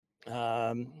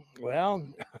Well,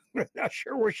 not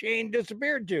sure where Shane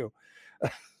disappeared to.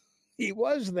 He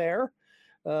was there,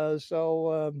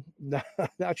 so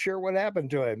not sure what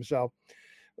happened to him. So,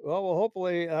 well,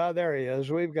 hopefully, there he is.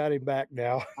 We've got him back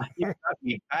now. You got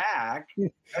me back.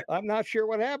 I'm not sure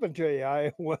what happened to you.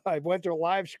 I went to a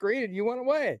live screen and you went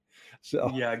away.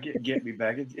 So yeah, get me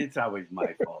back. It's always my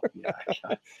fault. Yeah,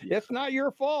 it's not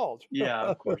your fault. Yeah,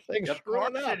 of course. Of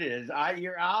course it is.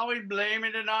 You're always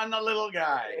blaming it on the little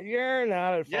guy. You're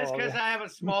not at fault. Just because I have a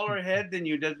smaller head than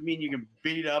you doesn't mean you can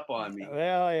beat up on me.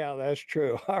 Well, yeah, that's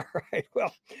true. All right.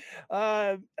 Well,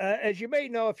 as you may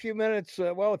know, a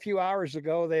few hours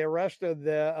ago, they arrested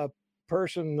a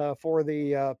person for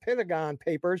the Pentagon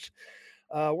Papers.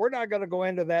 We're not going to go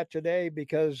into that today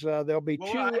because there'll be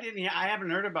two. I haven't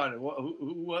heard about it.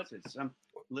 Who was it? Some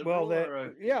liberal?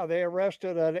 They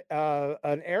arrested an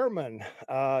airman,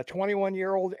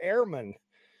 21-year-old airman,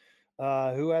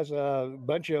 who has a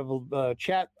bunch of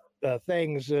chat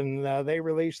things, and they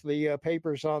released the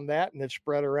papers on that, and it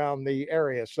spread around the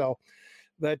area. So.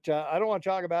 But I don't want to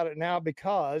talk about it now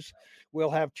because we'll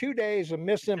have 2 days of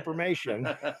misinformation.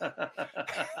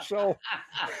 So,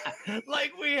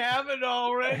 like we haven't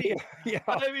already. Yeah.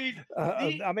 I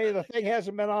mean, the thing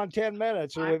hasn't been on 10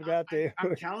 minutes, so we've got to.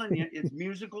 I'm telling you, it's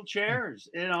musical chairs.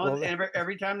 Well,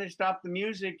 every time they stop the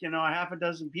music, a half a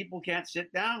dozen people can't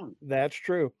sit down. That's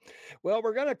true. Well,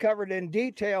 we're going to cover it in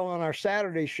detail on our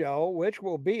Saturday show, which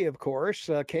will be, of course,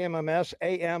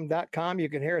 KMMSAM.com. You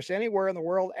can hear us anywhere in the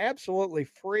world, absolutely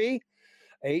free,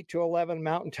 8 to 11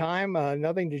 Mountain Time.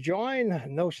 Nothing to join,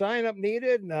 no sign up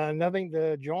needed, nothing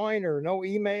to join, or no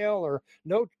email, or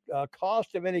no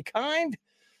cost of any kind.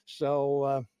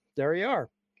 So there you are.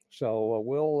 So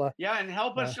we'll and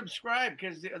help us subscribe,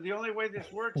 because the only way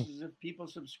this works is if people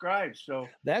subscribe. So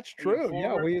that's true.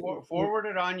 Forward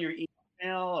it on your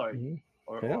email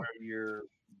or your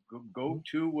go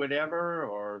to whatever,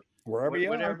 or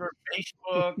whatever,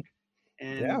 Facebook.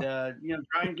 And,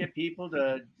 try and get people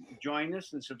to join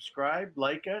us and subscribe,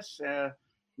 like us.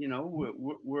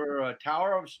 We're a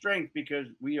tower of strength because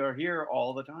we are here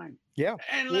all the time. Yeah.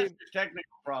 Unless there's technical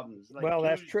problems. Like Tuesday.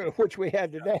 That's true, which we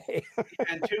had today.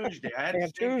 And Tuesday. I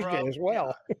had Tuesday as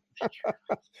well.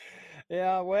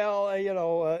 Yeah, well,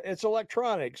 it's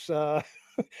electronics.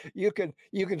 You can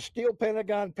steal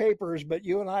Pentagon Papers, but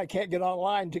you and I can't get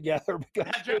online together because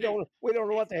we don't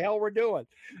know what the hell we're doing.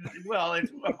 Well,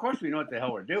 of course we know what the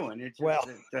hell we're doing. It's just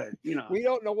we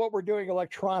don't know what we're doing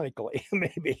electronically.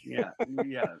 Maybe. Yeah.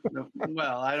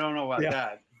 Well, I don't know about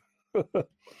that.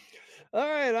 All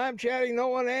right, I'm chatting. No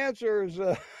one answers.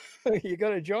 You're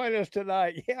going to join us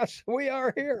tonight? Yes, we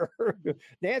are here.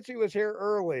 Nancy was here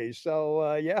early,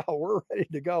 so we're ready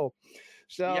to go.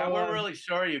 So we're really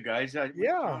sorry, you guys. Tom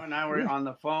and I were on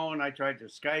the phone. I tried to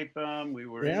Skype him. We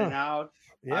were in and out.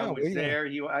 I was there.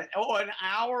 An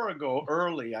hour ago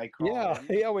early, I called him.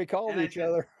 Yeah, we called each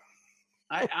other.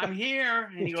 I'm here,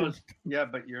 and he goes, "Yeah,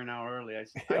 but you're an hour early." I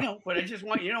said, "I know, but I just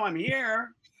want I'm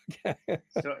here."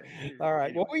 So, all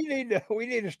right. Well, we need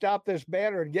to stop this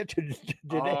banner and get to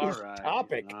today's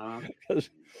topic, because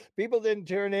people didn't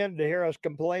tune in to hear us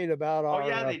complain about our. Oh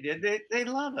yeah, they did. They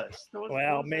love us.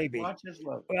 Well, maybe. Watch us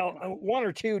love. Well, one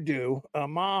or two do.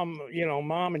 Mom,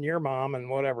 mom and your mom and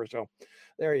whatever. So,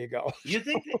 there you go. You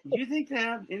think they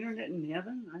have internet in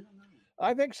heaven? I don't know.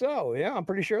 I think so. Yeah, I'm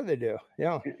pretty sure they do.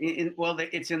 Yeah.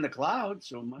 It's in the cloud,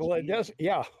 so it must be. It does.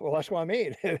 Yeah. Well, that's what I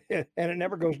mean. And it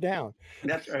never goes down.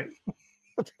 That's right.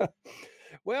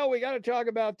 Well, we got to talk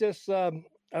about this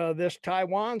this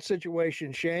Taiwan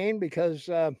situation, Shane, because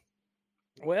China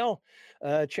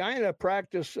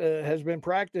has been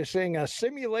practicing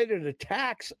simulated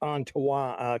attacks on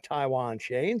Taiwan,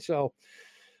 Shane. So,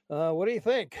 what do you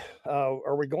think?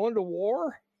 Are we going to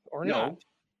war or not?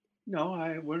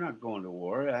 No, we're not going to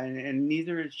war, and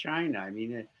neither is China. I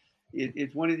mean,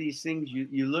 it's one of these things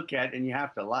you look at and you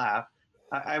have to laugh.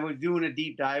 I was doing a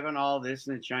deep dive on all this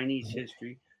in the Chinese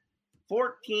history.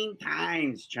 14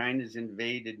 times China's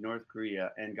invaded North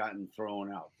Korea and gotten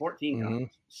thrown out. 14 times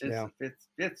since the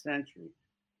 5th century.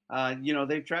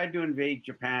 They've tried to invade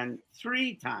Japan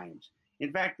 3 times.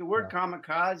 In fact, the word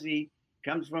kamikaze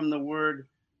comes from the word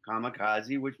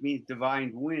kamikaze, which means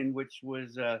divine wind, which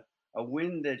was a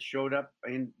wind that showed up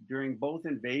during both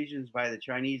invasions by the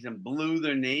Chinese and blew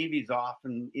their navies off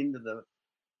and into the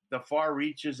far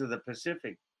reaches of the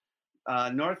Pacific.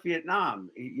 North Vietnam,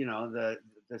 the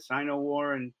Sino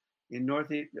War in North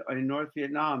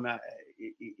Vietnam,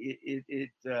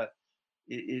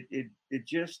 it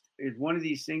just is one of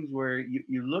these things where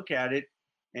you look at it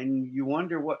and you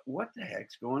wonder what the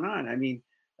heck's going on. I mean,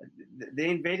 they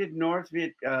invaded North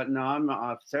Vietnam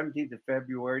 17th of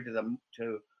February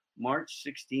to March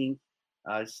 16th,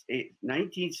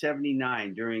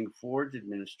 1979, during Ford's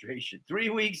administration. 3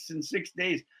 weeks and 6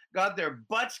 days, got their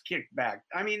butts kicked back.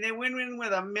 I mean, they went in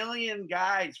with 1,000,000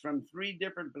 guys from 3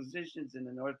 different positions in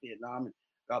the North Vietnam and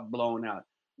got blown out.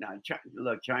 Now,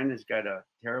 look, China's got a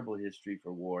terrible history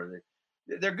for war.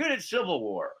 They're good at civil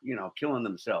war, killing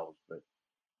themselves, but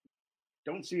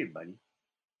don't see it, buddy.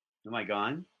 Am I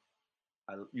gone?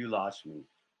 You lost me.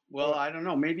 Well, I don't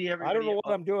know. Maybe everybody. I don't know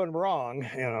what I'm doing wrong,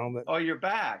 But oh, you're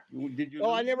back. Did you?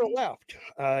 Oh, I never left.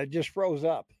 It just froze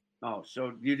up. Oh,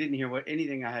 so you didn't hear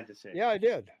anything I had to say? Yeah, I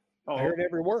did. Oh, I heard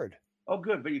every word. Oh,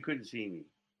 good, but you couldn't see me.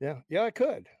 Yeah, I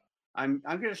could. I'm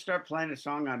going to start playing a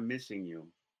song. I'm missing you,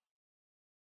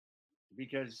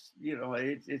 because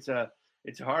it's a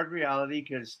hard reality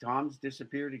because Tom's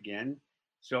disappeared again.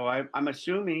 So I'm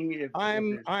assuming if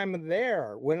I'm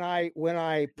there when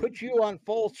I put you on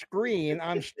full screen,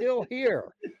 I'm still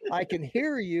here. I can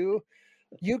hear you.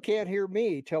 You can't hear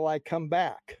me till I come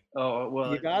back. Oh,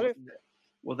 well, you got it.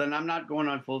 Well, then I'm not going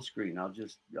on full screen. I'll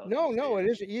no, it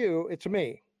isn't you. It's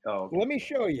me. Oh, okay. Let me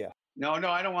show you. No,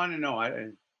 I don't want to know.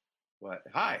 What?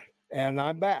 Hi. And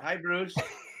I'm back. Hi, Bruce.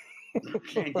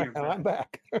 I'm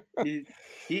back.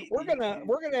 We're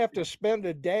gonna have to spend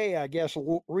a day, I guess,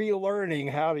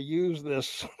 relearning how to use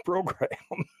this program.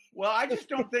 Well, I just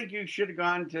don't think you should have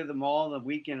gone to the mall the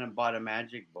weekend and bought a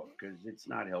magic book because it's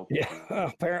not helpful. Yeah,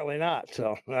 apparently not.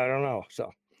 So I don't know.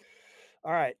 So,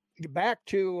 all right, back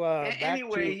to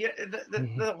anyway.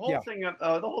 The whole thing of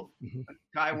the whole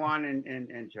Taiwan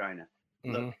and China.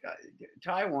 Look,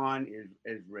 Taiwan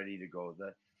is ready to go.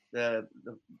 The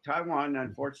Taiwan,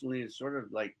 unfortunately, is sort of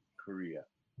like Korea.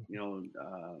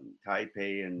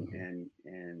 Taipei and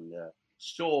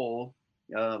Seoul,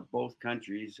 both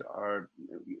countries are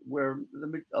where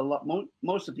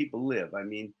most of the people live. I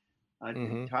mean,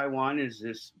 Taiwan is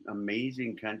this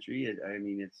amazing country.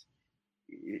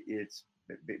 It's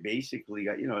basically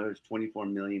got, there's 24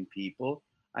 million people.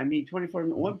 I mean,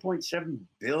 1.7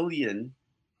 billion,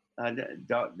 or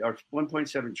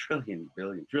 1.7 trillion.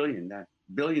 That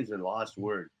billion's a lost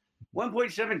word.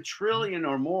 1.7 trillion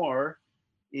or more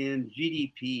in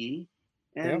GDP,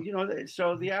 and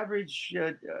so the average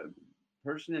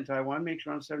person in Taiwan makes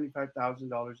around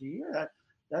 $75,000 a year.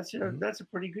 That's a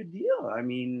pretty good deal. I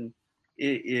mean,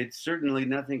 it's certainly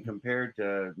nothing compared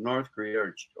to North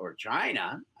Korea or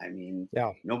China. I mean,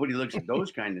 nobody looks at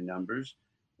those kind of numbers.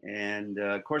 And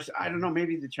of course, I don't know.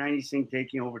 Maybe the Chinese thing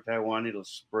taking over Taiwan, it'll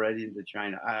spread into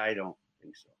China. I don't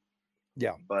think so.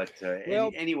 Yeah, but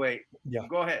anyway,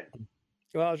 go ahead.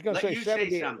 Well, I was going to say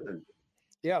 70. Say something.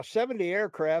 Yeah, 70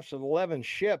 aircrafts and 11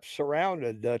 ships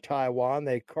surrounded Taiwan.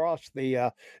 They crossed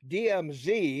the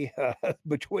DMZ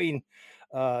between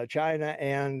China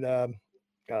and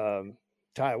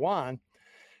Taiwan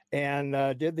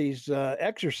and did these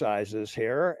exercises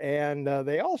here. And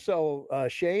they also,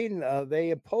 Shane,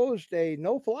 they imposed a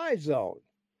no-fly zone.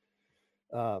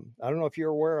 I don't know if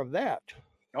you're aware of that.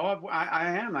 Oh,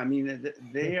 I am. I mean,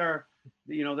 they are,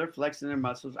 they're flexing their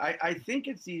muscles. I think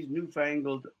it's these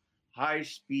newfangled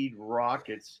high-speed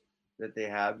rockets that they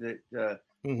have that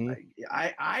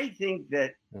I think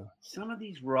that some of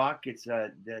these rockets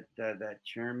that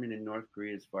chairman in North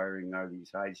Korea is firing are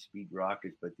these high-speed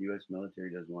rockets, but the U.S.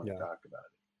 military doesn't want to talk about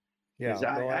it. Yeah,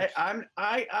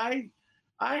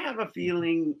 I have a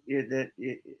feeling that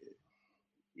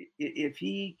if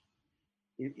he's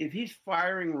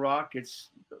firing rockets,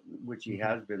 which he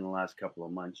has been the last couple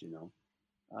of months, you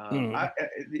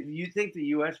think the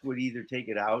U.S. would either take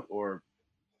it out or,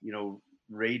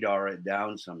 radar it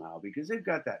down somehow because they've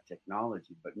got that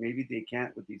technology, but maybe they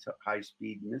can't with these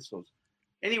high-speed missiles.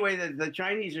 Anyway, the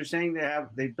Chinese are saying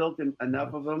they built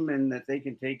enough of them and that they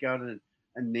can take out a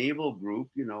naval group,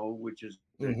 which is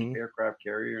an aircraft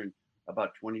carrier and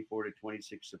about 24 to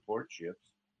 26 support ships.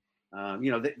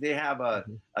 They have a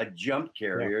jump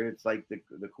carrier. It's like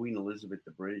the Queen Elizabeth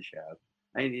the British have.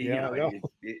 I mean,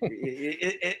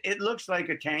 it looks like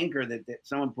a tanker that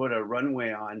someone put a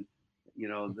runway on,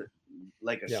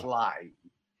 like a slide.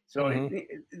 So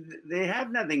they have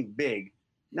nothing big.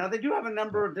 Now they do have a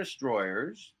number of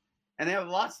destroyers, and they have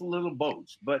lots of little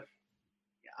boats. But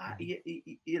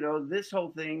this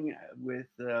whole thing with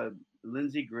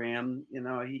Lindsey Graham,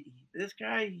 this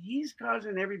guy, he's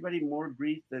causing everybody more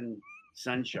grief than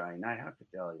sunshine, I have to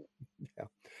tell you. Yeah.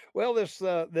 Well, this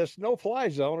no-fly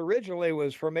zone originally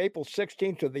was from April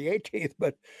 16th to the 18th,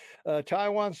 but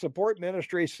Taiwan's support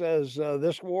ministry says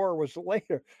this was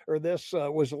later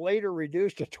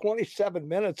reduced to 27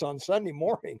 minutes on Sunday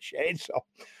morning, Shane. So,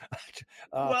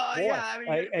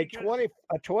 a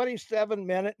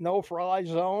 27-minute no-fly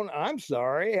zone. I'm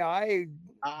sorry, I'll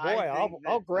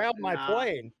grab my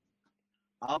plane.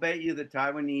 I'll bet you the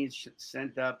Taiwanese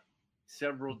sent up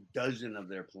several dozen of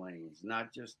their planes,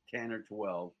 not just 10 or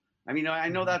 12. I mean, I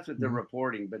know that's what they're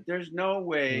reporting, but there's no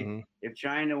way if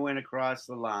China went across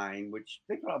the line, which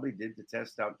they probably did to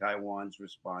test out Taiwan's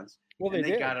response. Well, and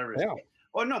they did. got a response.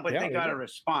 Oh no, but they got a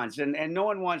response, and no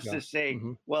one wants to say,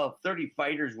 well, 30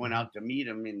 fighters went out to meet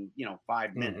him in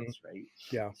 5 minutes, right?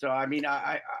 Yeah. So I mean,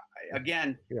 I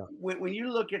again, when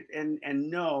you look at and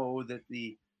know that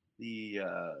the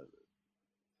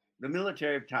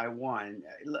military of Taiwan,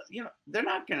 they're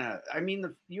not gonna. I mean,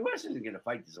 the U.S. isn't gonna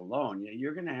fight this alone.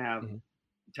 You're gonna have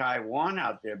Taiwan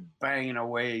out there banging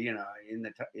away, in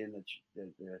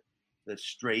the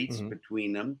straits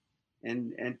between them.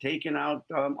 And taking out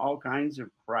all kinds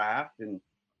of craft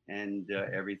and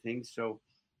everything. So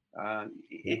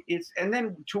it's and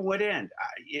then to what end?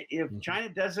 If China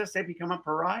does this, they become a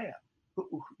pariah.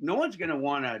 No one's going to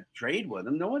want to trade with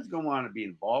them. No one's going to want to be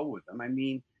involved with them. I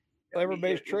mean,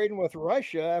 everybody's trading with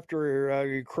Russia after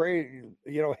Ukraine,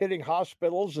 hitting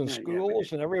hospitals and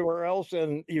schools and everywhere else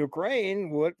in Ukraine.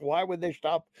 Why would they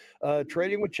stop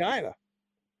trading with China?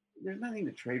 There's nothing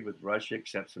to trade with Russia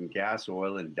except some gas,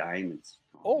 oil, and diamonds.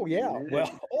 Oh yeah.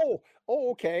 Well,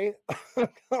 okay.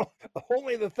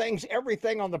 Only the things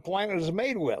everything on the planet is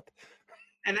made with.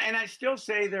 And I still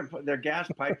say their gas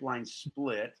pipeline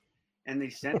split, and they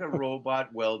sent a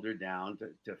robot welder down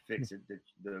to fix it.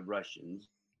 The Russians.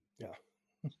 Yeah.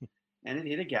 And it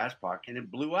hit a gas pocket and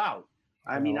it blew out.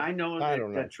 I mean, I know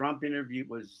that Trump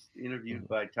was interviewed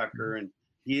by Tucker, and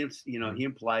he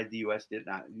implied the U.S. did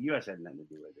not. The U.S. had nothing to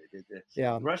do with it.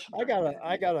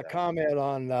 I got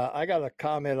a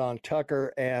comment on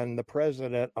Tucker and the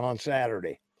president on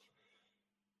Saturday.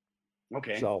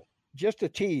 Okay. So just a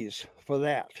tease for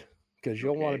that, because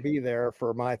you'll want to be there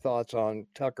for my thoughts on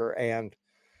Tucker and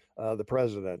the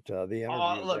president. The interview.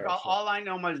 All I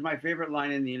know is my favorite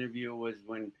line in the interview was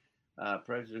when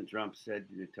President Trump said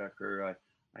to Tucker,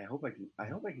 I hope I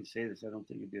can say this. I don't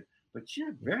think you do, but you're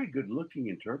a very good-looking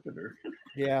interpreter.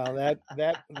 Yeah,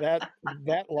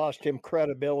 that lost him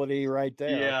credibility right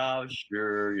there. Yeah,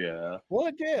 sure, yeah. Well,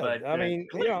 it did. But, I mean,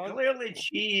 clearly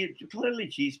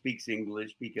she speaks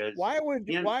English, because why would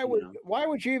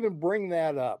you even bring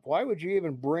that up? Why would you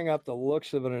even bring up the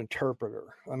looks of an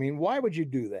interpreter? I mean, why would you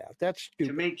do that? That's stupid.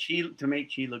 To make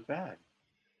Xi look bad.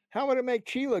 How would it make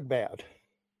Xi look bad?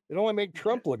 It only make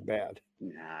Trump look bad.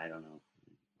 Nah, I don't know.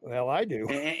 Well, I do.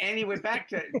 Anyway, back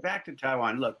to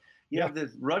Taiwan. Look, you have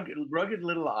this rugged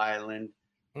little island.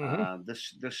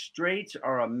 The straits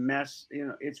are a mess.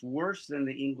 It's worse than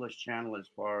the English Channel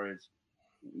as far as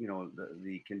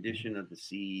the condition of the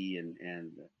sea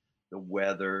and the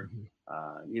weather.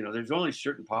 There's only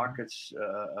certain pockets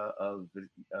of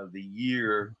the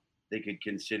year they could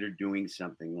consider doing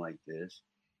something like this,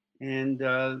 and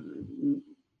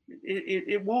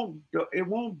it won't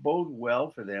bode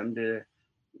well for them to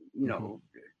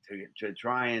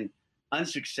try and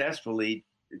unsuccessfully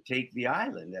take the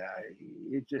island.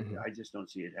 I just don't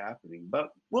see it happening. But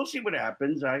we'll see what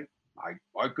happens. I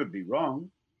could be wrong.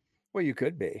 Well, you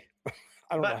could be.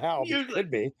 I don't know how. You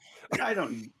could be.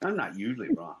 I'm not usually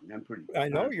wrong. I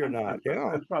know you're not.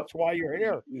 That's why you're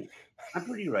here. I'm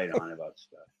pretty right on about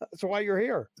stuff. That's why you're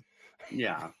here.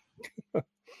 Yeah.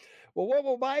 Well, what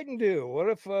will Biden do? What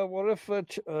if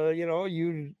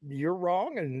you're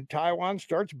wrong and Taiwan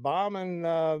starts bombing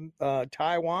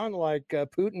Taiwan like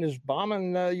Putin is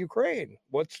bombing Ukraine?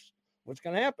 What's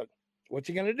going to happen? What's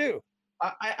he going to do?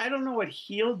 I don't know what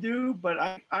he'll do, but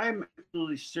I'm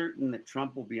absolutely certain that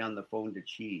Trump will be on the phone to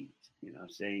Xi,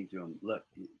 saying to him, "Look,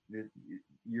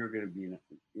 you're going to be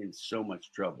in so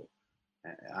much trouble.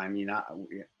 I mean,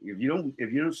 if you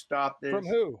don't stop this." From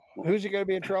who? Who's he going to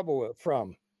be in trouble with?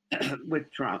 From? with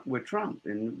Trump,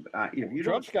 and if you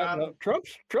Trump's got no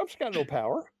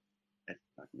power.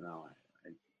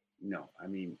 No. I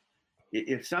mean,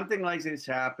 if something like this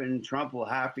happened, Trump will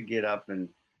have to get up and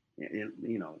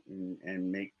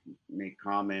make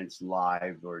comments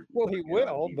live or. Well, he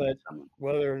will, but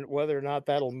whether or not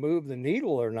that'll move the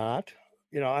needle or not,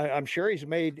 I'm sure he's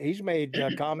made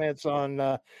comments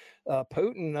on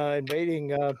Putin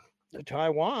invading.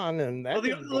 Taiwan, and that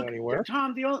didn't go anywhere.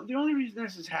 Tom, the only reason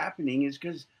this is happening is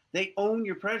because they own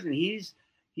your president. He's.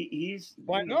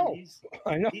 Well, I know.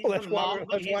 That's why I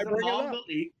bring it up.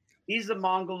 He's the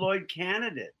Mongoloid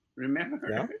candidate.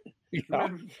 Remember? Yeah.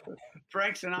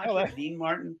 Frank Sinatra, Dean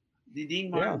Martin. Dean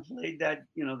Martin played that.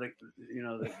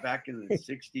 Back in the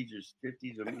 '60s or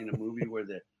 '50s in a movie where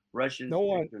the Russians. No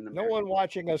one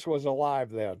watching us was alive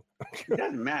then. It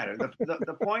doesn't matter.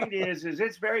 The point is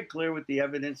it's very clear with the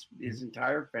evidence. His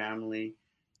entire family.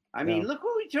 I mean, look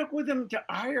who he took with him to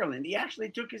Ireland. He actually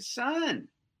took his son.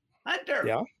 Hunter.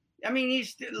 Yeah. I mean, he's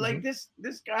still Mhm. like this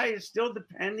guy is still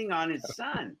depending on his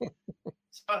son.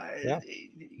 So Yeah.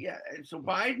 yeah, so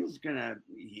Biden's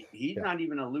he's Yeah. not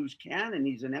even a loose cannon,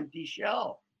 he's an empty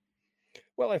shell.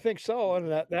 Well, I think so, and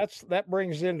that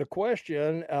brings into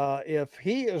question if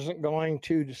he isn't going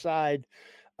to decide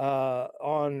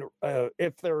on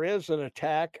if there is an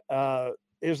attack.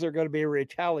 Is there going to be a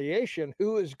retaliation?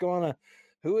 Who is going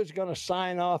to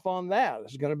sign off on that?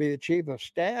 Is it going to be the chief of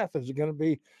staff? Is it going to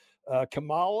be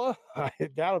Kamala? I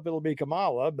doubt if it'll be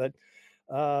Kamala, but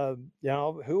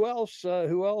who else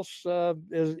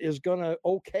is going to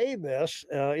okay this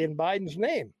in Biden's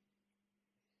name?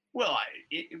 Well,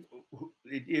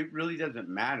 it really doesn't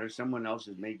matter. Someone else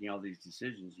is making all these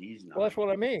decisions. He's Well, not. that's what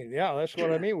I mean. Yeah, that's what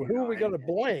I mean. You Who are know, we going to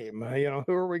blame?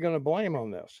 Who are we going to blame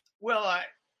on this? well,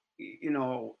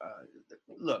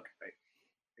 look,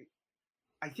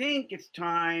 I think it's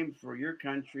time for your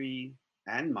country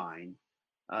and mine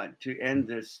to end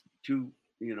this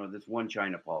one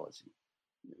China policy.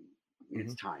 Mm-hmm.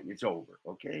 It's time. It's over.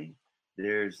 Okay.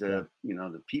 There's Yeah.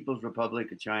 the People's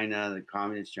Republic of China, the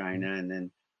Communist Mm-hmm. China, and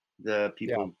then the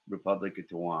Yeah. People's Republic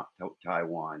of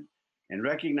Taiwan, and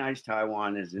recognize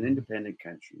Taiwan as an Mm-hmm. independent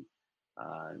country.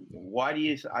 Yeah. Why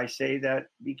do I say that?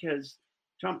 Because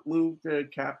Trump moved the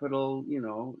capital,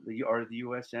 the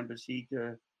U.S. embassy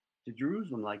to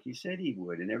Jerusalem, like he said he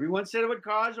would, and everyone said it would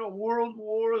cause a world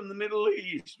war in the Middle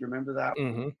East. Remember that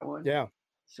Mm-hmm. one? Yeah.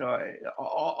 So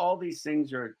all these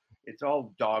things it's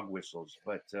all dog whistles,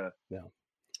 but Yeah.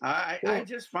 I Well,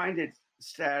 just find it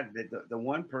sad that the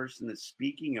one person that's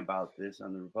speaking about this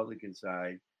on the Republican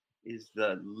side is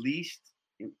the least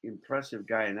impressive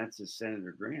guy, and that's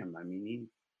Senator Graham. I mean,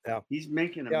 yeah. he's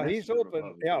making a Yeah. mess He's of the open.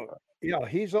 Republican Yeah. Party. Yeah.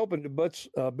 He's open to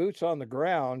boots on the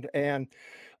ground. And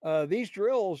these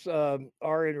drills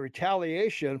are in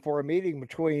retaliation for a meeting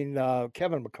between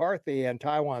Kevin McCarthy and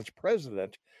Taiwan's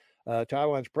president.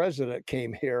 Taiwan's president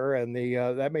came here, and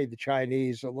that made the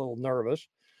Chinese a little nervous.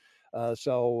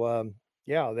 So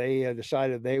they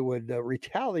decided they would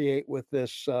retaliate with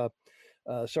this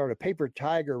sort of paper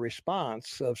tiger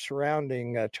response of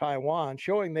surrounding Taiwan,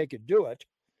 showing they could do it.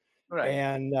 Right.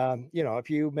 And if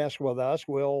you mess with us,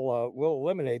 we'll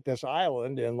eliminate this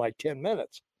island in like 10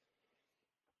 minutes.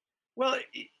 Well,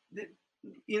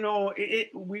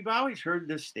 we've always heard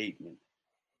this statement: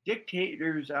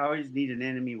 dictators always need an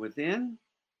enemy within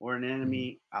or an Mm-hmm.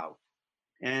 enemy out.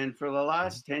 And for the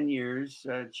last 10 years,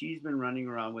 Xi's been running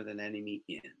around with an enemy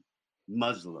in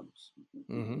Muslims,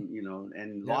 Mm-hmm.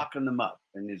 and Yeah. locking them up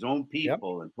and his own Yep.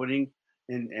 people and putting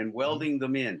and Mm-hmm. welding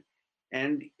them in.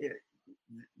 And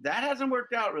that hasn't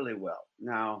worked out really well.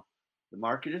 Now, the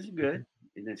market isn't good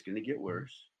and it's going to get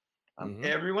worse. Mm-hmm.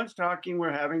 Everyone's talking,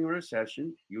 we're having a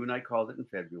recession. You and I called it in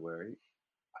February.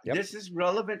 Yep. This is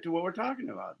relevant to what we're talking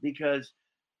about because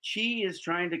Xi is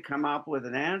trying to come up with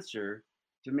an answer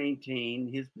to maintain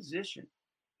his position.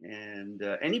 And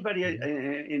anybody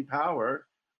Mm-hmm. in power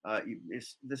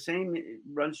is the same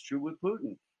runs true with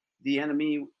Putin. The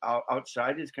enemy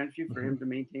outside his country for Mm-hmm. him to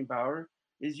maintain power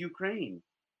is Ukraine.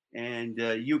 And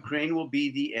Ukraine will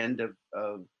be the end of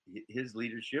his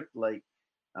leadership, like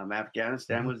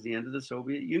Afghanistan Mm-hmm. was the end of the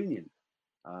Soviet Union.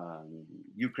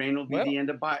 Ukraine will be Well, the end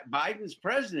of Biden's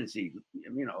presidency,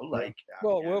 yeah. like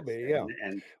Well, it will be. Yeah.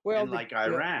 Afghanistan and Well, like yeah.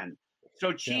 Iran. So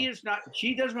Yeah.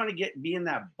 She doesn't want to be in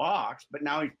that box, but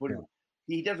now Yeah.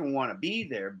 he doesn't want to be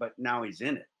there, but now he's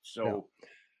in it. Yeah. So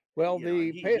Well,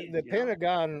 he's the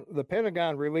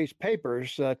Pentagon released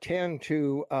papers tend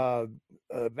to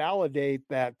validate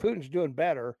that Putin's doing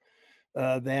better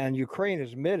than Ukraine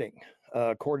is admitting,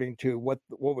 according to what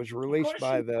was of released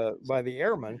course he by the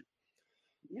airmen.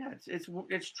 yeah,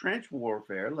 it's trench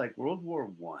warfare like World War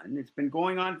One. It's been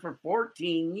going on for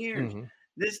 14 years. Hmm.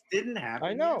 This didn't I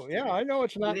happen know. Yeah, yesterday. I know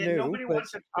it's not And new, nobody but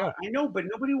wants to yeah, I know, but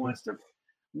nobody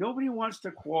wants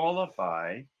to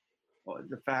qualify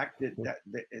the fact that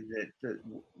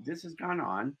this has gone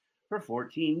on for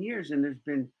 14 years and there's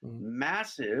been mhm.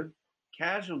 massive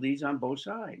casualties on both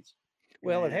sides.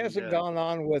 Well, it And hasn't gone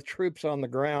on with troops on the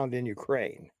ground in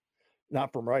Ukraine,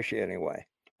 not from Russia anyway.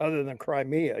 Other than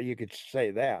Crimea, you could say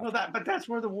that. well, but that's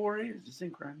where the war is. It's in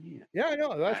Crimea. Yeah, I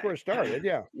know. That's where it started.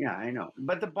 Yeah. Yeah, I know.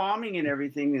 But the bombing and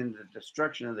everything and the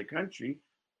destruction of the country,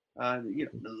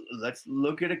 let's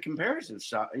look at a comparison.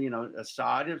 So,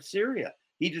 Assad of Syria,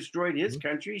 he destroyed his Mhm.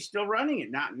 country. He's still running it.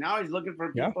 Now he's looking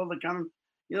for Yeah. people to come.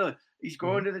 He's Hmm.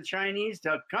 going to the Chinese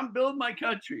to come build my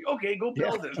country. Okay, go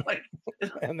Yeah. build it.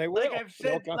 And they Like will. I've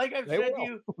said, They to will.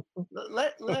 you,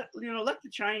 let the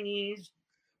Chinese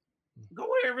go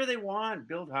wherever they want,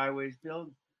 build highways,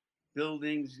 build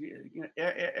buildings, Mhm.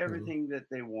 everything that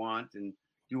they want, and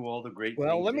do all the great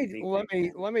Well, things they think they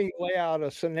can. let me lay out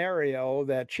a scenario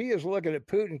that she is looking at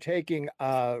Putin taking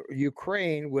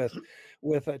Ukraine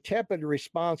with a tepid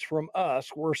response from us.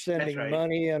 We're That's sending right.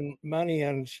 money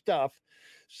and stuff.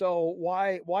 So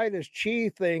why does Xi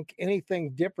think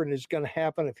anything different is going to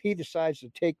happen if he decides to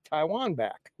take Taiwan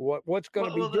back? What's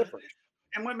going to Well, be different?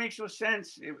 and what makes no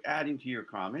sense, adding to your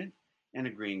comment and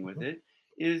agreeing with Mhm, it,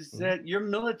 is mhm. that your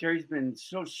military's been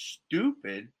so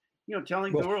stupid,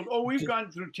 telling the Well, world, oh, we've gone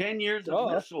through 10 years of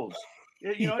duh. missiles.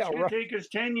 It's Yeah, going right. to take us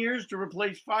 10 years to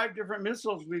replace 5 different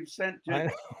missiles we've sent to,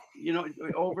 I know.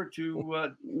 over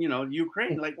to,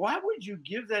 Ukraine. Like, why would you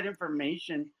give that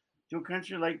information to a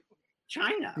country like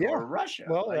China Yeah. or Russia?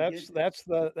 Well, Like, that's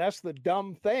the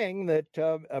dumb thing that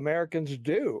Americans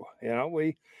do.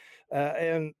 We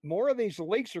and more of these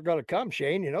leaks are going to come,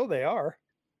 Shane. You know they are.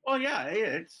 oh yeah,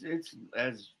 it's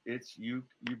as it's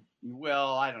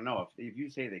well, I don't know if you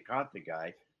say they caught the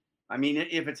guy. I mean,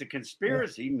 if it's a Yeah.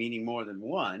 conspiracy, meaning more than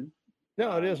one,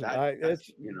 No, it isn't. that's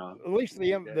It's at least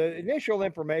the that- initial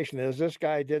information is this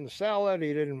guy didn't sell it.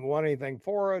 He didn't want anything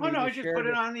for it. oh He no, I just just put shared it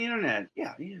it. on the internet.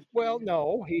 Yeah, Well,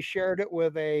 no, he shared it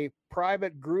with a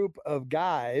private group of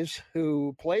guys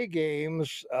who play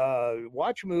games,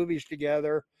 watch movies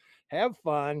together, have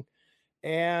fun,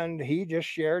 and he just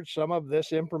shared some of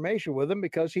this information with them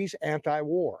because he's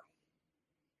anti-war.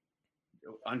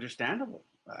 understandable.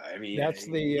 I mean, but That's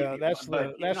the he's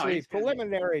gonna.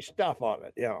 preliminary stuff on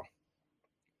it. Yeah,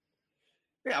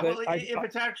 Yeah, but well, if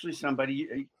it's actually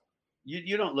somebody,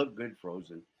 you don't look good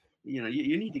frozen. You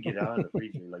need to get out of the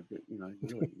freezer, like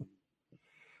really.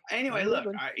 Anyway, I'm look,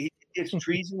 moving. it's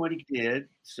treason what he did.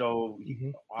 So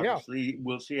Yeah, obviously,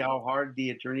 we'll see how hard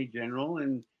the attorney general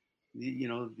and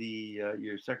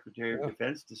your secretary of yeah,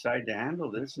 defense decide to handle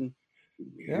this, and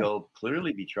yeah. he'll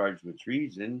clearly be charged with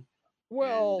treason. And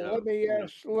Well, let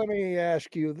me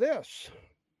ask you this.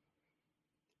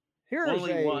 Here's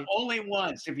a only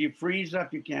once. If you freeze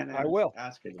up, you can't I will.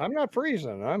 ask it. I'm not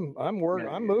freezing. Yeah, I'm moving.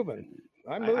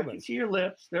 I'm I can moving. see your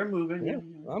lips; they're moving. Yeah, Yeah,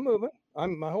 yeah. I'm moving.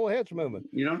 I'm my whole head's moving.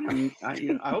 You don't have.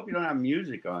 I hope you don't have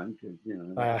music on because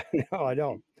No, I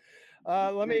don't.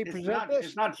 Let me it's present not. It's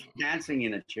this. not dancing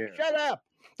in a chair. Shut up.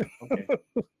 Okay.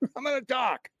 I'm going to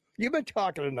talk. You've been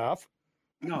talking enough.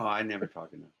 No, I never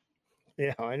talk enough.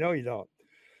 Yeah, I know you don't.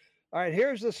 All right,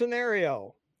 here's the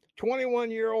scenario.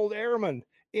 21-year-old airman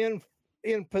in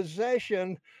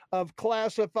possession of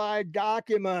classified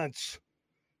documents.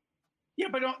 Yeah,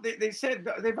 but they said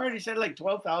they've already said like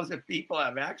 12,000 people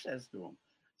have access to them.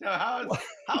 So how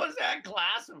is that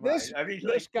classified? I mean,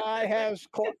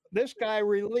 this guy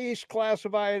released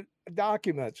classified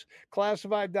documents.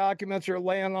 Classified documents are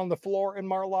laying on the floor in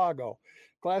Mar-a-Lago.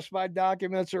 Classified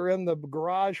documents are in the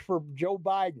garage for Joe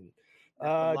Biden.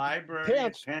 the library.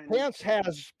 Pence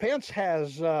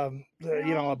has a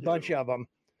bunch of them.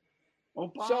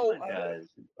 Obama So does.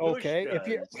 Bush okay,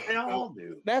 does. They all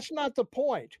do. that's not the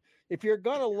point. If you're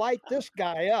going to light this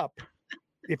guy up,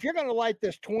 if you're going to light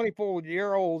this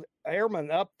 24-year-old airman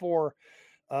up for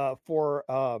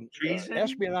Treason.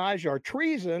 espionage or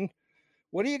treason,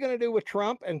 what are you going to do with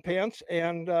Trump and Pence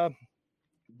and Biden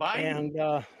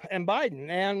and Biden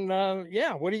and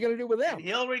yeah, what are you going to do with them? and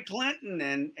Hillary Clinton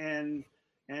and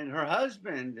her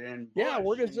husband and Bush. Yeah,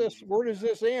 where does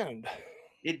this end?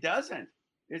 It doesn't.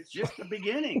 It's just the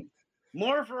beginning.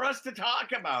 More for us to talk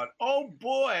about. Oh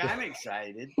boy, I'm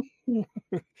excited.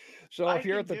 So if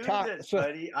you're at the top,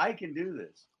 buddy, I can do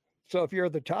this. So if you're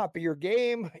at the top of your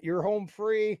game, you're home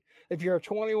free. If you're a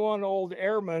 21-old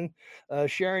airman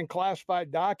sharing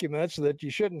classified documents that you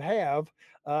shouldn't have,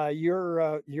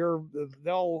 they'll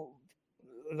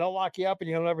lock you up and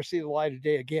you'll never see the light of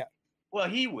day again. Well,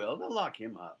 he will. They'll lock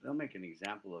him up. They'll make an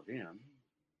example of him.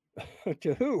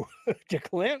 To who? To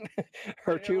Clinton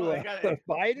or to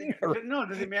Biden? No,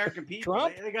 to the American people.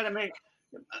 Trump? They got to make.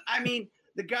 I mean,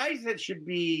 the guys that should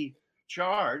be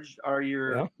charged are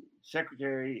your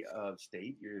Secretary of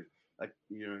State, your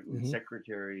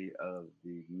Secretary of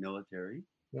the Military,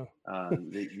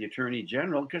 the Attorney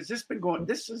General, because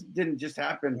didn't just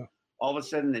happen all of a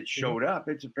sudden. It showed up.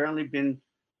 It's apparently been.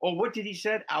 Oh, what did he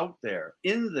said? Out there,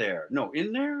 in there? No,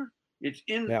 in there. It's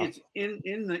in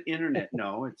the internet.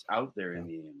 No, it's out there in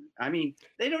the internet. I mean,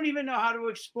 they don't even know how to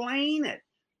explain it.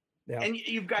 Yeah. And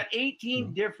you've got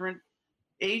 18 different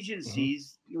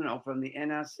agencies, from the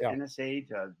NSA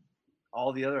to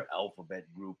all the other alphabet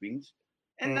groupings,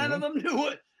 and none of them knew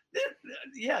it. This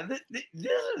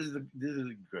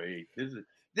is great. This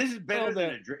is better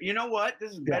than you know what?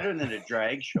 This is better than a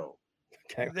drag show.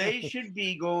 Okay. They should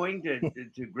be going to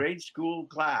grade school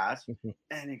class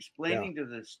and explaining to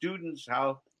the students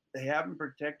how they haven't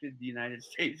protected the United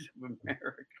States of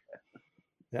America.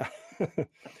 Yeah.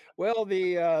 Well,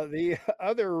 the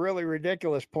other really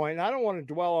ridiculous point, and I don't want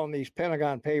to dwell on these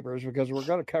Pentagon papers because we're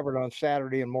going to cover it on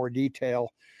Saturday in more detail.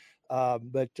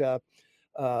 But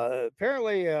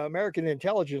apparently, American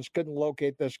intelligence couldn't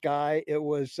locate this guy. It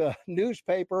was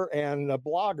newspaper and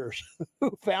bloggers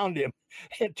who found him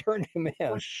and turned him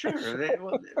Well, in. sure.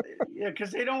 Yeah,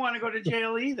 because they don't want to go to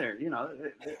jail either.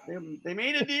 They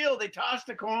made a deal. They tossed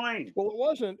a coin.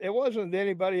 Well, it wasn't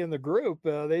anybody in the group.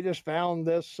 They just found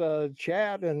this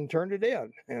chat and turned it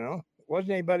in. It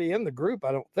wasn't anybody in the group,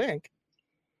 I don't think,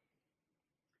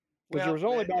 because there Well, was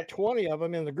only about 20 of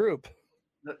them in the group.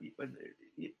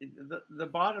 the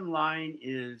bottom line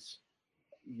is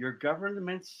your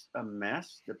government's a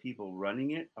mess. The people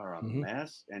running it are a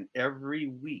mess, and every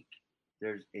week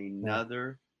there's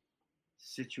another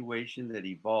situation that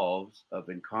evolves of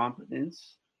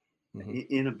incompetence,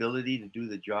 inability to do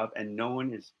the job, and no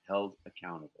one is held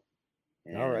accountable.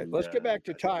 All right, let's get back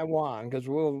to Taiwan because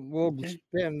we'll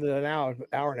spend an hour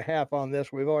and a half on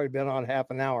this. We've already been on half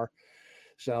an hour,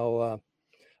 so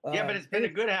yeah, but it's been a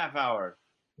good half hour.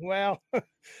 Well,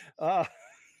 I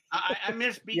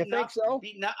miss beating you think up. So?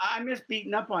 I miss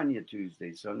beating up on you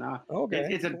Tuesday. So now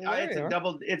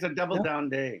it's a double down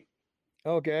day.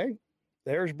 Okay,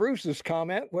 there's Bruce's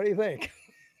comment. What do you think?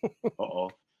 Uh-oh.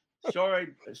 Sorry,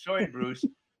 Bruce.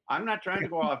 I'm not trying to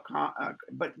go off,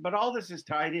 but all this is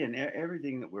tied in.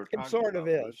 Everything that we're talking about.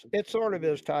 It sort of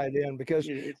is tied in because,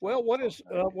 what is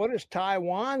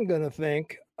Taiwan going to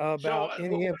think about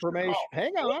any information?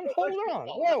 Hang on, hold on.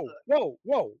 Whoa.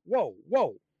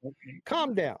 Okay.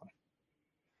 Calm down.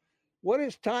 What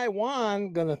is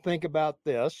Taiwan going to think about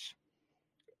this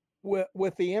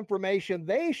with the information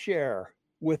they share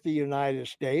with the United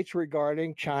States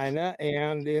regarding China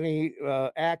and any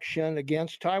action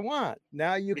against Taiwan?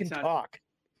 Now you can talk.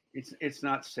 It's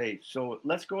not safe. So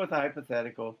let's go with a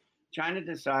hypothetical. China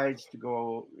decides to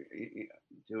go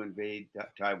to invade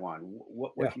Taiwan.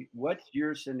 What's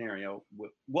your scenario?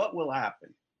 What will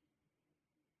happen?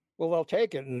 Well, they'll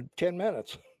take it in 10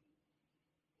 minutes.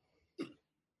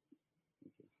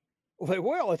 They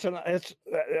will. It's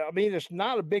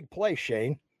not a big place,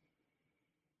 Shane.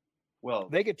 Well,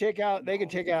 they could take out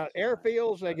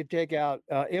airfields, they could take out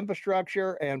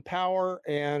infrastructure and power,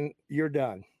 and you're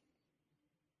done.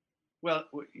 Well,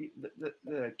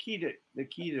 the key to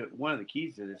one of the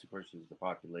keys to this, of course, is the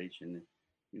population.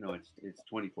 It's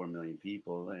 24 million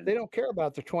people, and they don't care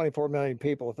about the 24 million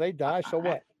people. If they die, so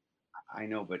what? I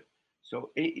know, but so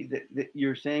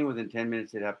you're saying within 10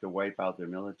 minutes they'd have to wipe out their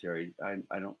military.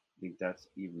 I don't think that's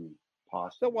even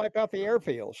possible. They'll wipe out the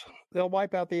airfields. The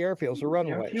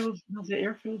runways. The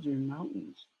airfields are in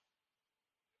mountains.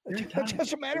 It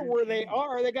doesn't matter where they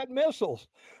are. They got missiles.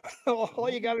 All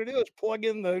you got to do is plug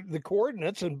in the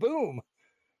coordinates and boom.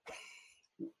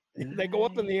 They go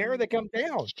up in the air. They come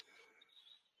down.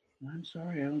 I'm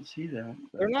sorry, I don't see that.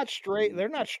 They're not straight. They're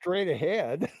not straight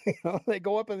ahead. They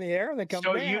go up in the air and they come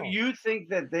down. So you think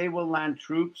that they will land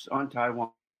troops on Taiwan?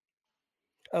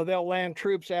 They'll land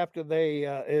troops after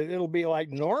it'll be like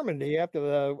Normandy after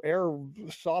the air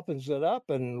softens it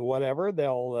up and whatever.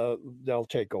 They'll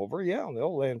take over. Yeah,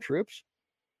 they'll land troops.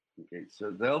 Okay, so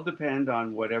they'll depend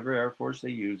on whatever Air Force they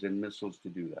use and missiles to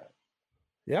do that.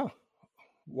 Yeah.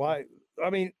 Why? I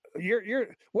mean,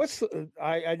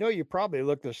 I know you probably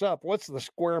looked this up. What's the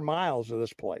square miles of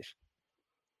this place?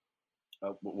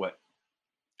 What?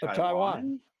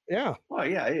 Taiwan? Yeah. Well,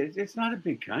 yeah, it's not a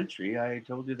big country. I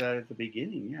told you that at the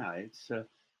beginning. Yeah, it's.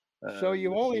 So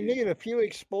you only need a few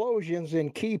explosions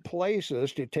in key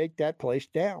places to take that place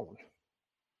down.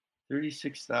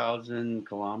 36,000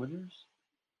 kilometers,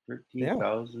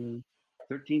 14,000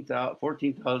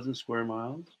 square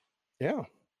miles. Yeah.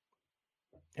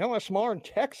 Hell, that's smaller than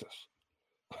Texas.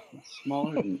 It's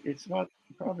smaller than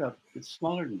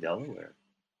Delaware.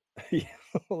 Yeah,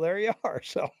 well, there you are.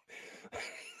 So.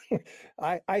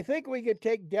 I think we could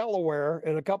take Delaware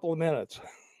in a couple of minutes.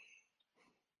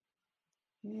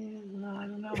 Yeah, well, I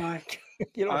don't know.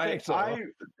 You don't think so? I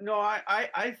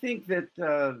think that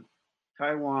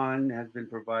Taiwan has been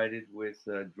provided with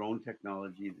drone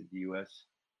technology that the U.S.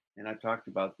 and I've talked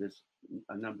about this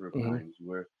a number of times.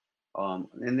 Where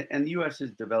and the U.S.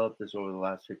 has developed this over the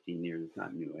last 15 years. It's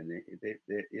not new, and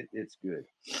it's good.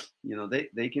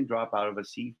 They can drop out of a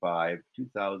C5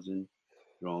 2,000.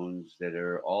 Drones that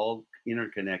are all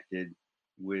interconnected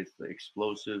with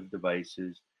explosive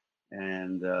devices,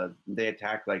 and they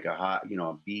attack like a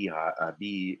beehive.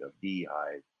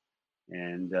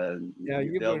 And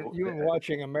you've been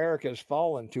watching America's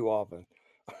Fallen too often.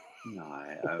 No,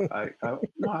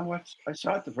 no, I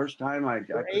saw it the first time. I Or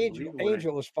couldn't believe it when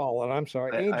Angel has fallen. I'm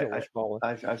sorry, Angel has fallen.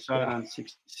 I saw it Yeah. on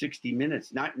 60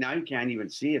 Minutes. Now you can't even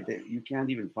see it. You can't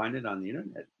even find it on the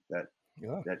internet.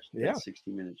 Yeah. That Yeah.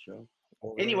 60-minute show.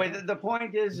 Well, Anyway, the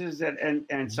point is that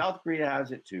and South Korea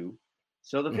has it too.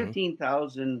 So the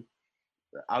 15,000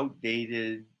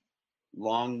 outdated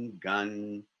long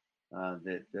gun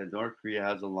that North Korea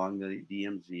has along the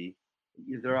DMZ,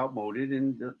 they're outmoded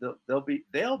and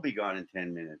they'll be gone in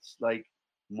 10 minutes. Like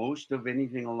most of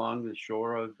anything along the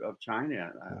shore of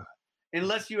China,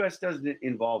 unless U.S. doesn't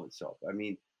involve itself. I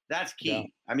mean, that's Yeah.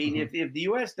 key. I mean, if the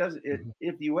U.S. does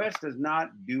if the U.S. does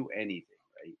not do anything,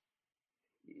 right?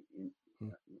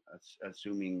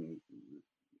 Assuming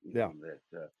that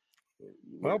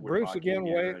Well, we're talking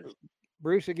here.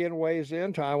 Bruce again weighs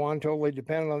in. Taiwan totally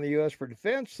dependent on the U.S. for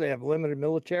defense. They have limited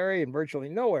military and virtually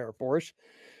no air force.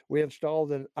 We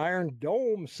installed an Iron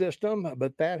Dome system,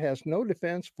 but that has no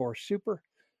defense for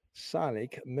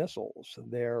supersonic missiles.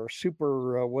 They're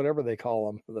super, whatever they call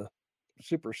them, the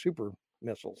super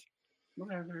missiles. Well,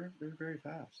 they're very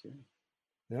fast.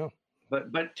 Yeah. Yeah.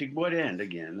 But to what end?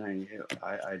 Again,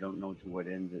 I don't know to what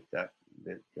end that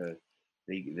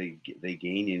they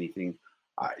gain anything.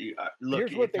 Look,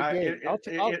 here's what they gain.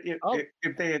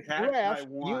 If they attack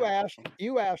Taiwan,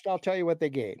 you asked. I'll tell you what they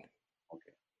gain.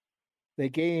 Okay. They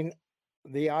gain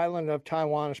the island of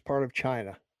Taiwan as part of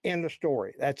China. End of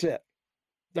story. That's it.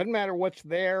 Doesn't matter what's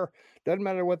there. Doesn't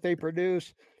matter what they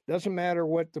produce. Doesn't matter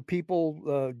what the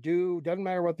people do. Doesn't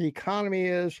matter what the economy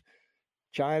is.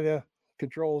 China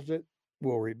controls it.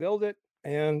 We'll rebuild it,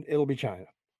 and it'll be China.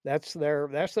 That's their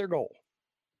goal.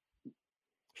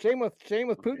 Same with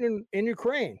Putin in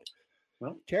Ukraine.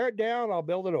 Well, tear it down. I'll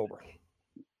build it over.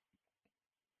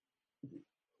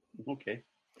 Okay.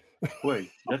 Boy,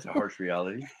 that's a harsh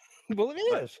reality. Well, it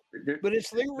is, but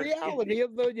it's the reality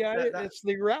of the it's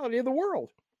the reality of the world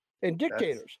and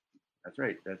dictators. That's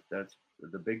right. That's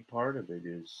the big part of it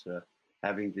is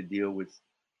having to deal with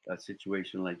a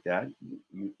situation like that.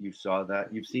 You saw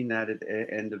that. You've seen that at the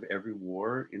end of every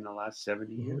war in the last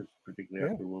 70 years,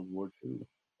 particularly after World War II.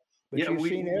 But yeah,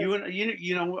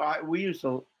 we used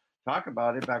to talk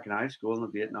about it back in high school in the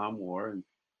Vietnam War, and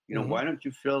why don't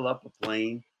you fill up a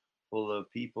plane full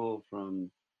of people from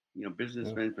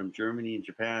businessmen from Germany and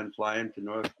Japan, fly them to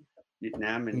North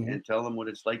Vietnam and tell them what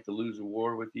it's like to lose a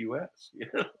war with the U.S.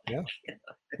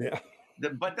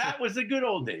 But that was the good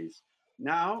old days.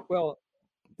 Now, that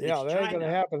ain't going to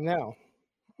happen now.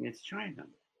 It's China.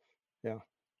 Yeah.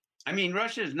 I mean,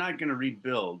 Russia is not going to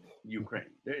rebuild Ukraine.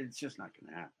 It's just not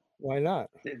going to happen. Why not?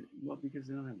 Because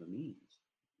they don't have the means.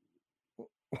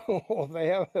 Well,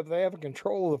 if they have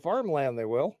control of the farmland, they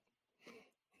will.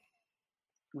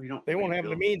 They won't have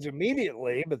the means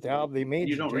immediately, but they'll have the means.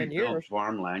 You don't in 10 rebuild years.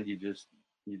 Farmland. You just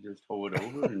hoe it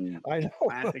over and I know.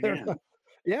 plant again.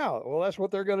 Yeah, well, that's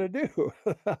what they're going to do.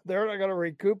 They're not going to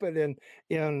recoup it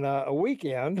in a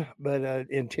weekend, but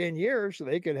in 10 years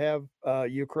they could have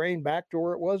Ukraine back to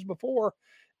where it was before,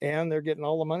 and they're getting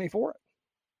all the money for it.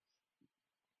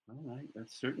 All right,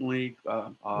 that's certainly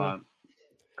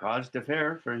cause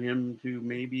d'affaire for him to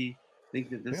maybe think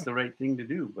that this is the right thing to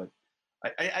do. But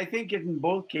I think in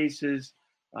both cases,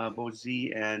 both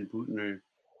Xi and Putin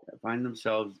find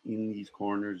themselves in these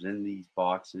corners, in these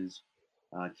boxes,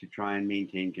 to try and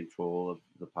maintain control of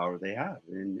the power they have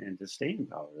and to stay in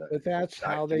power. But that's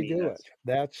how they do it.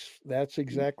 That's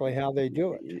exactly how they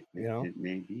do it. It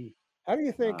may be. How do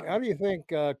you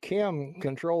think Kim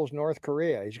controls North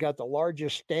Korea? He's got the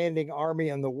largest standing army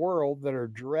in the world that are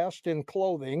dressed in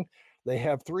clothing. They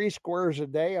have 3 squares a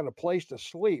day and a place to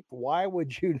sleep. Why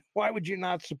would you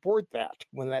not support that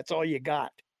when that's all you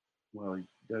got? Well, he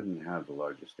doesn't have the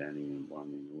largest standing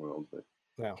army in the world, but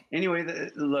anyway,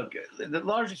 the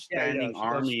largest standing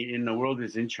army in the world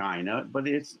is in China, but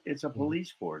it's a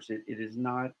police force. It is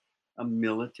not a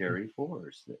military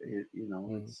force.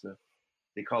 It's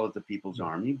they call it the People's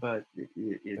Army, but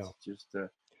it's just.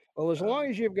 Well, as long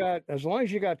as you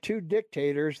got 2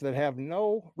 dictators that have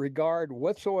no regard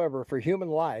whatsoever for human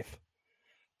life,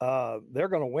 they're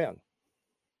going to win.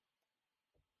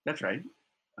 That's right.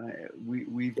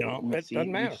 We've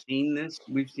seen this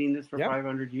for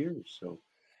 500 years. So.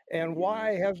 And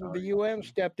why hasn't the UN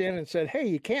stepped in and said, "Hey,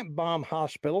 you can't bomb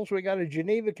hospitals. We got a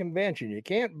Geneva Convention. You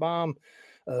can't bomb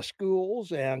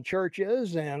schools and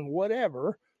churches and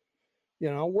whatever."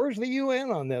 Where's the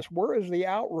UN on this? Where is the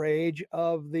outrage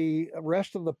of the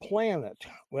rest of the planet?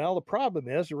 Well, the problem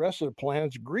is the rest of the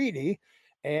planet's greedy,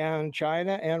 and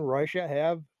China and Russia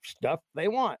have stuff they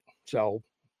want. So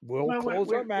we'll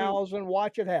close our mouths and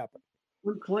watch it happen.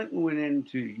 when Clinton went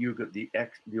into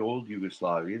the old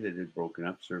Yugoslavia that had broken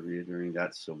up, Serbia, during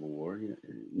that civil war,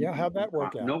 Yeah, how'd that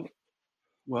work out? no,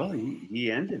 well,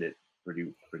 he ended it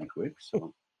pretty quick.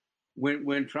 So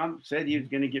when Trump said he was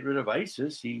going to get rid of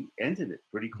ISIS, he ended it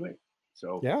pretty quick.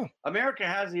 So Yeah. America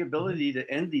has the ability to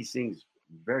end these things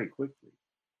very quickly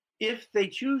if they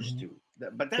choose to.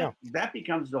 But that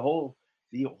becomes the whole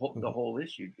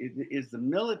issue. Is the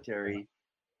military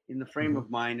in the frame of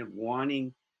mind of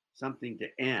wanting something to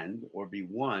end or be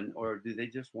won, or do they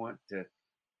just want to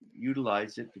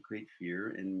utilize it to create fear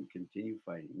and continue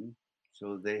fighting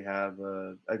so they have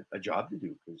a job to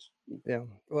do? Yeah.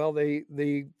 Well,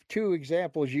 the two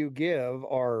examples you give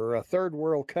are third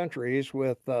world countries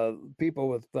with people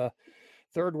with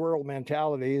third world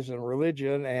mentalities and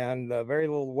religion and very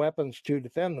little weapons to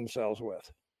defend themselves with.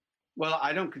 Well,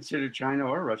 I don't consider China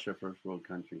or Russia a first world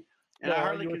country. And well, I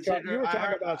hardly consider. You were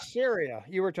talking about Syria.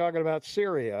 You were talking about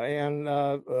Syria and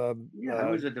it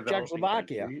was a developing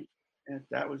Czechoslovakia. country. And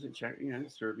that was a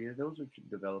Serbia. Those are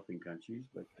developing countries.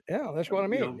 But yeah, that's what I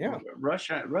mean.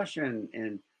 Russia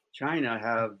and China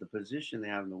have the position they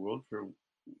have in the world for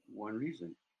one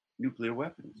reason: nuclear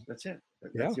weapons. That's it.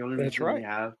 That's the only reason they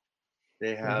have.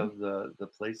 They have the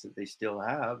place that they still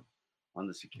have on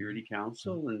the Security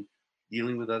Council and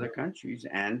dealing with other countries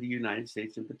and the United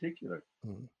States in particular.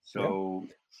 So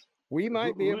we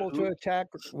might be able to attack.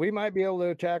 We might be able to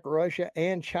attack Russia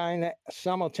and China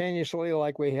simultaneously,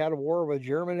 like we had a war with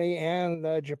Germany and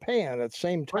Japan at the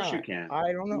same time. Of course you can.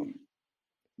 I don't know.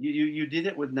 You did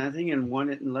it with nothing and won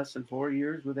it in less than 4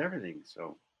 years with everything.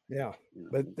 So yeah,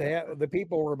 but the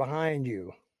people were behind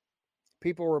you.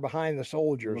 People were behind the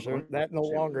soldiers. That no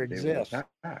longer exists.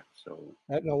 So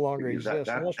that no longer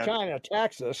exists unless China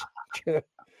attacks us.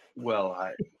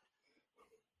 Well,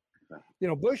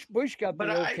 Bush got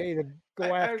the okay to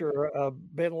go after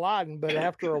Bin Laden, but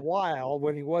after a while,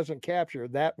 when he wasn't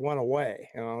captured, that went away.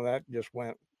 That just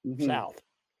went south.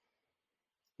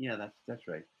 Yeah, that's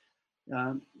right.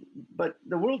 But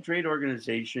the World Trade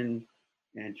Organization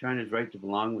and China's right to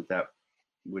belong with that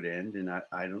would end, and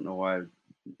I don't know why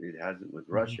it hasn't with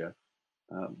Russia.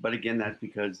 But again, that's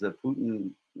because the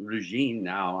Putin regime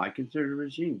now, I consider a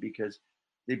regime because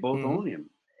they both own him.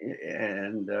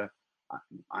 And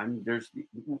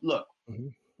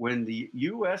when the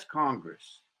U.S.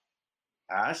 Congress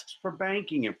asks for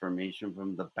banking information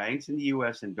from the banks in the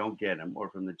U.S. and don't get them, or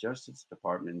from the Justice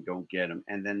Department and don't get them,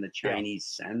 and then the Chinese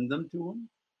send them to them,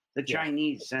 the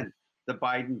Chinese sent the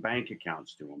Biden bank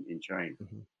accounts to them in China.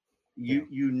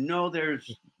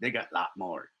 They got a lot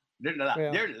more. There's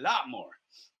a lot more.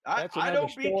 I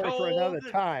don't be told for another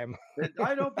time.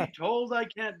 I don't be told I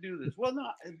can't do this. Well, no,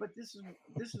 but this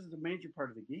is the major part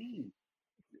of the game.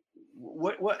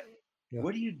 What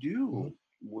do you do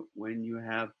when you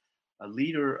have a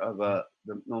leader of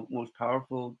the most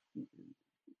powerful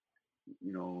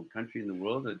country in the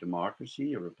world, a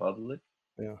democracy, a republic,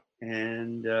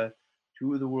 and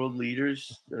two of the world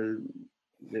leaders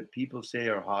that people say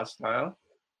are hostile?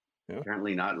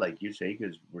 Apparently not, like you say,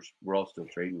 because we're all still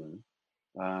trading with him.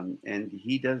 And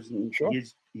he doesn't.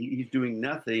 He's doing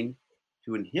nothing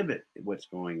to inhibit what's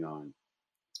going on.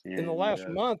 And, in the last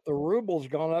month, the ruble's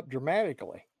gone up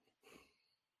dramatically.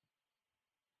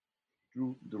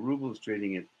 The ruble is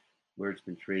trading at where it's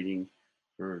been trading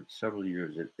for several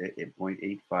years at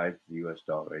 0.85 to the U.S.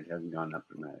 dollar. It hasn't gone up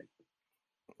dramatically.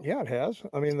 Yeah, it has.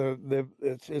 I mean,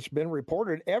 it's been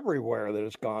reported everywhere that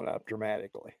it's gone up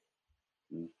dramatically.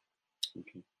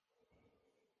 Okay.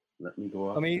 Let me go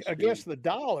up. I mean, against the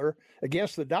dollar,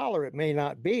 it may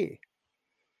not be.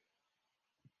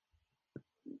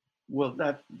 Well,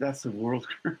 that's the world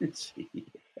currency.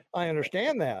 I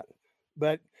understand that.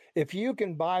 But if you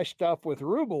can buy stuff with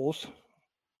rubles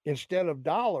instead of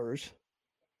dollars,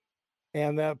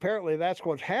 and apparently that's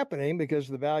what's happening because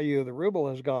the value of the ruble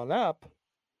has gone up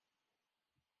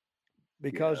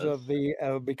because of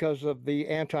the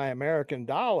anti-American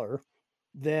dollar,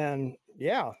 then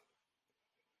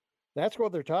that's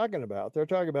what they're talking about. They're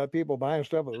talking about people buying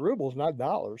stuff with rubles, not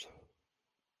dollars.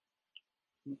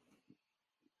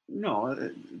 No,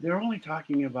 they're only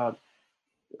talking about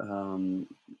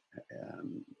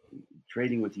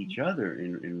trading with each other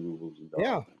in rubles and dollars.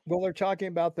 Yeah, well, they're talking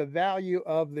about the value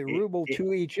of the ruble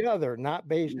to each other, not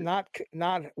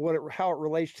how it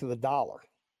relates to the dollar.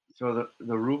 So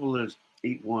the ruble is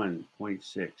 81.6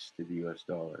 to the U.S.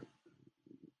 dollar.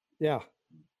 Yeah.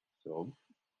 So,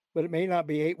 but it may not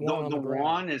be 8.1 on the ground. The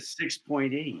yuan is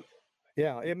 6.8.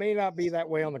 Yeah, it may not be that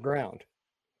way on the ground.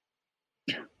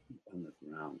 On the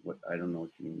ground, I don't know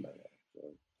what you mean by that. So.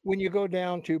 When you go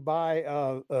down to buy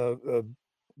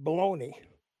bologna,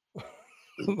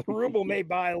 The ruble may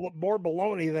buy more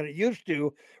bologna than it used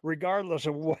to, regardless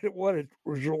of what its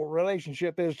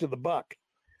relationship is to the buck.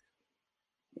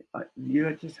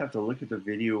 You just have to look at the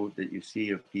video that you see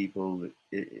of people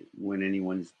when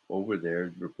anyone's over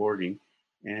there reporting,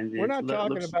 and We're it not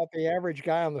talking looks about the average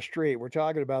guy on the street. We're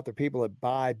talking about the people that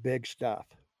buy big stuff.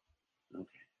 okay.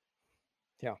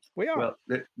 Yeah, we are. Well,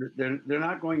 they're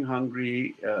not going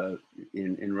hungry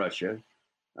in Russia,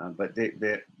 but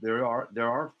there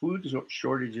are food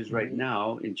shortages right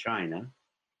now in China,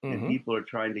 and people are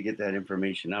trying to get that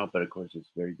information out. But of course, it's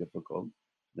very difficult for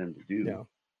them to do. Yeah.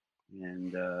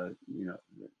 And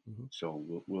so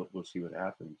we'll see what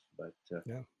happens. But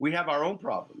we have our own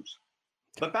problems.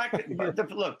 But back to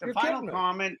the final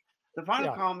comment. The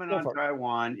final comment on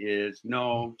Taiwan is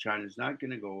no. China's not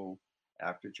going to go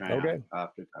after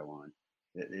after Taiwan.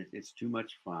 It's too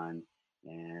much fun.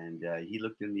 And he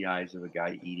looked in the eyes of a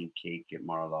guy eating cake at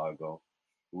Mar-a-Lago,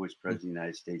 who was president of the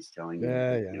United States, telling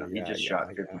him, he just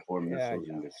shot 54 missiles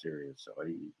into Syria. So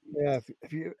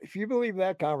if you believe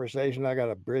that conversation, I got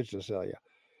a bridge to sell you.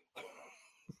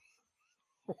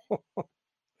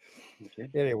 Okay.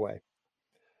 Anyway,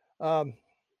 I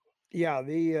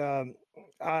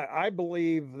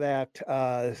believe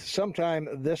that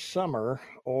sometime this summer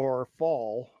or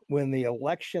fall, when the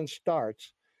election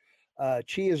starts,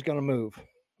 Xi is going to move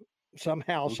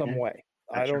somehow, some way.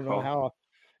 That's I don't know how.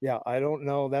 Yeah, I don't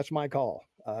know. That's my call.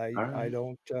 I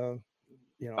don't.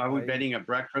 Are we betting a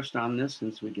breakfast on this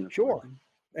since we can? Sure,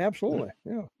 absolutely.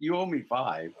 Yeah. You owe me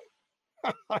 $5.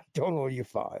 I don't owe you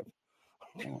 $5.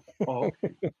 Oh, okay.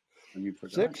 You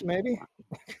forgot. $6 maybe.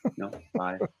 No,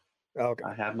 $5. Okay.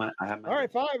 I have my. All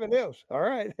right, $5 it is. All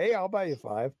right. Hey, I'll buy you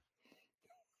 $5.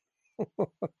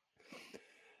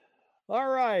 All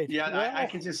right. Yeah, well, I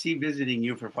can just see visiting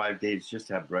you for 5 days just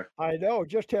to have breakfast. I know,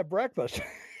 just have breakfast.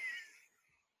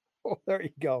 Oh, there you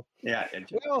go. Yeah.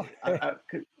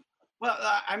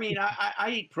 I mean, I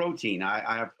eat protein.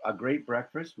 I have a great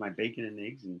breakfast, my bacon and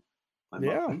eggs and my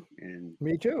muffin and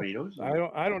me too. Tomatoes.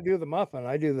 I don't do the muffin.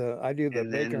 I do the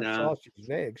bacon, sausage,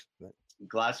 and eggs. But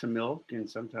glass of milk, and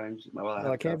sometimes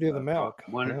I can't do the milk.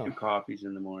 One or two coffees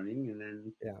in the morning, and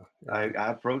then I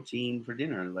have protein for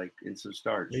dinner, and some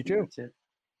starch. Me too. That's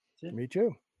it. Me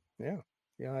too. Yeah.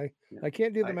 I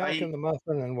can't do the milk and the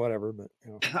muffin and whatever, but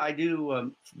I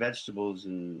do vegetables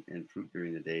and fruit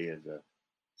during the day as a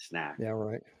snack. Yeah,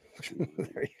 right.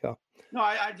 There you go. No,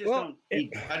 I just don't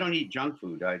eat. I don't eat junk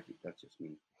food. That's just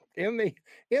me. In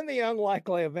the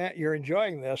unlikely event you're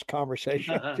enjoying this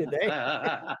conversation today,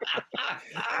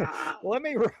 let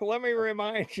me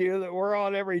remind you that we're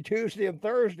on every Tuesday and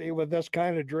Thursday with this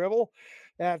kind of dribble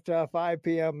at 5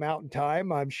 p.m. Mountain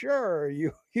Time. I'm sure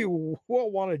you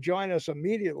will want to join us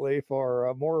immediately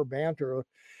for more banter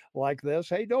like this.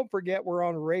 Hey, don't forget we're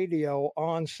on radio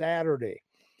on Saturday.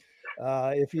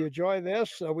 If you enjoy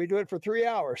this, we do it for 3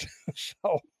 hours.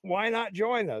 So why not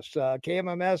join us?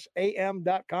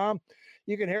 KMMSAM.com.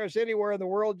 You can hear us anywhere in the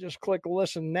world. Just click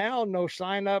listen now. No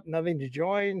sign up, nothing to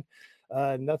join,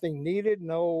 nothing needed.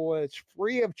 No, it's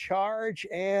free of charge.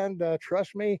 And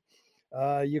trust me,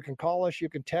 you can call us, you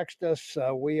can text us.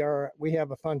 We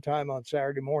have a fun time on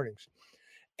Saturday mornings.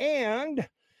 And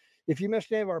if you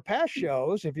missed any of our past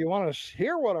shows, if you want to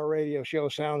hear what our radio show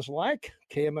sounds like,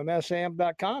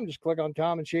 KMMSAM.com, just click on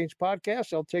Tom and Shane's podcast.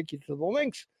 They'll take you to the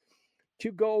links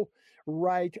to go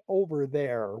right over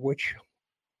there, which,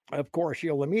 of course,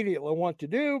 you'll immediately want to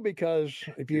do because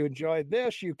if you enjoyed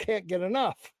this, you can't get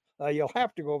enough. You'll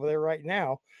have to go over there right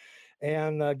now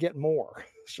and get more.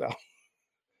 So,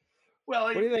 well,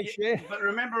 what do you think, Shane? But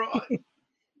remember,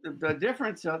 the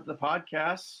difference of the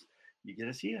podcasts, you get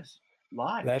to see us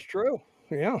live. That's true.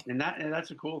 Yeah. And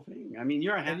that's a cool thing. I mean,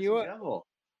 you're a handsome devil.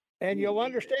 And you'll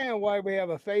understand why we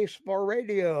have a face for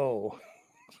radio.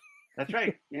 That's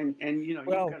right. And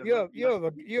well, you're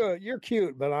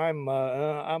cute, but I'm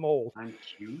old. I'm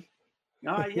cute.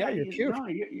 No, yeah, you're cute. No,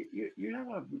 you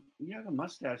have a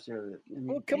mustache there.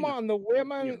 Well, come on, the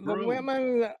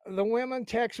women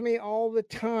text me all the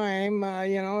time.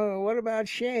 What about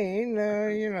Shane?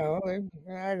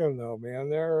 I don't know,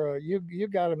 man. They're you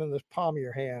got them in the palm of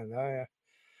your hand. I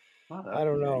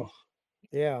don't know. Nice.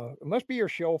 Yeah, it must be your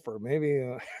chauffeur. Maybe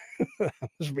that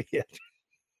must be it.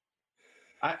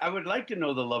 I would like to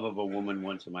know the love of a woman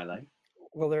once in my life.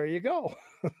 Well, there you go.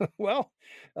 Well,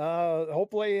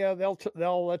 hopefully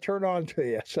they'll turn on to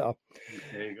you. So,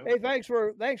 there you go. Hey, thanks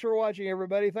for watching,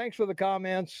 everybody. Thanks for the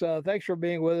comments. Thanks for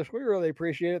being with us. We really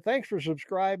appreciate it. Thanks for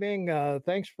subscribing.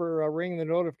 Thanks for ringing the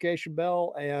notification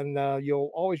bell, and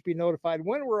you'll always be notified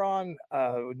when we're on,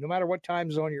 no matter what time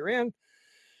zone you're in.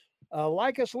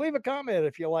 Like us, leave a comment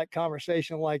if you like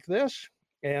conversation like this.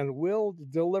 and we'll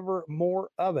deliver more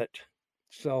of it.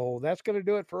 So that's going to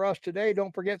do it for us today.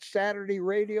 Don't forget Saturday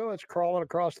radio. It's crawling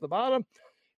across the bottom.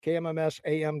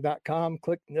 KMMSAM.com.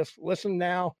 Click this listen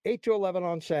now, 8 to 11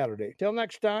 on Saturday. Till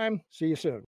next time, see you soon.